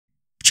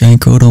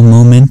GiantGrotle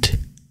moment.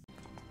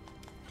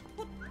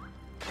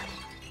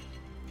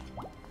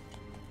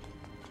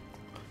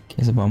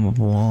 There's a bomb up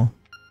a wall.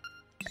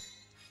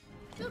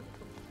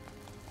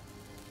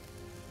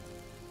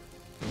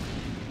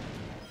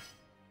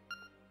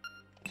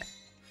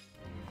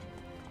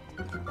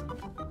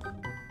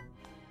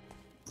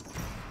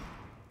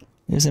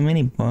 There's a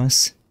mini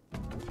boss.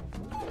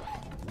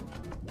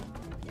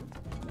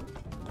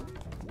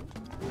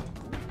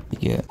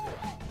 Yeah.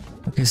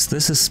 Okay, so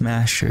this is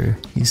Smasher.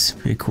 He's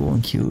pretty cool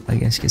and cute, I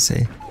guess you could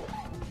say.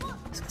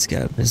 So let's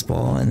get his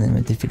ball and then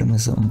we defeat him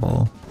with his own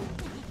ball.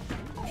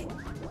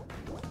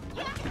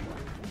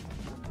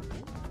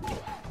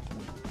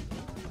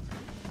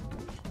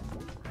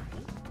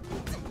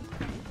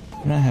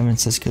 I'm not having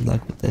such good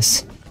luck with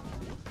this.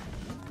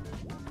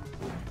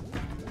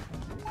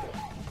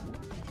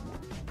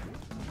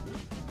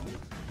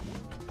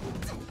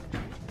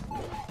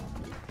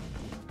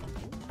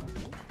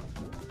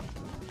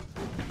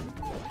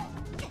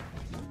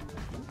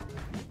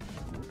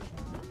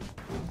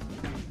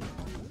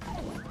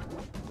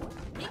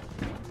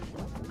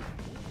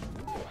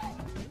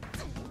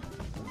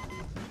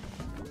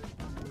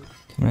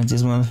 Come on,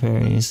 just one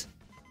fairies.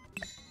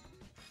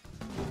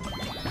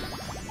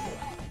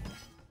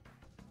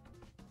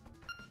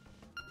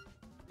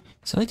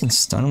 So I can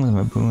stun him with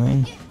my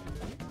boomerang?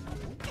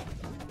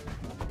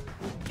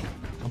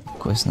 Of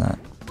course not.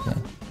 Yeah.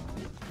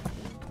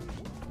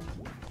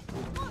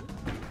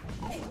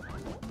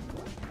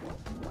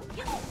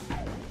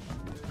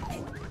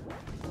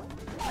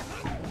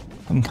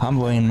 I'm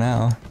comboing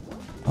now.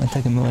 Only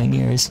took a million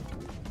years.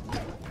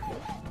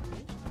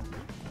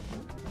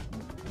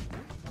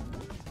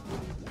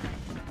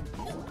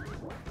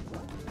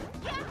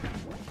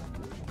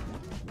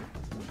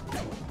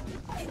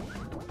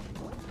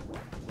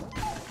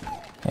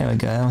 There we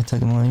go, that one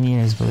took a million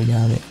years, but we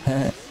got it.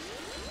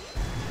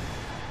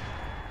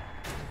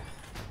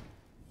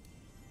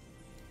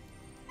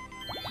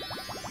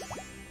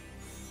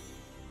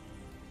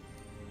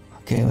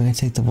 Okay, we're gonna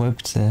take the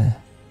warp to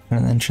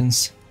front of the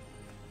entrance.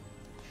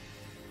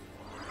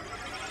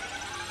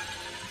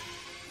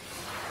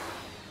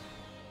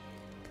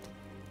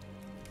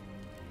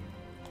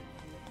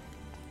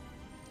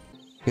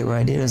 Okay, what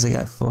I did is I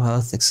got full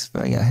health, except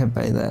I got hit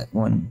by that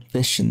one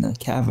fish in the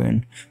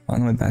cavern on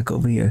the way back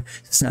over here.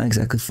 It's not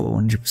exactly full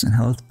 100%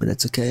 health, but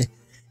that's okay.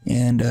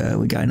 And I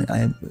got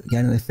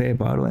another fairy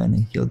bottle and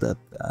I healed up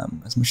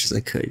as much as I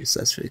could, so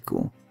that's really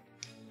cool.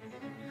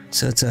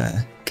 So let's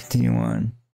continue on.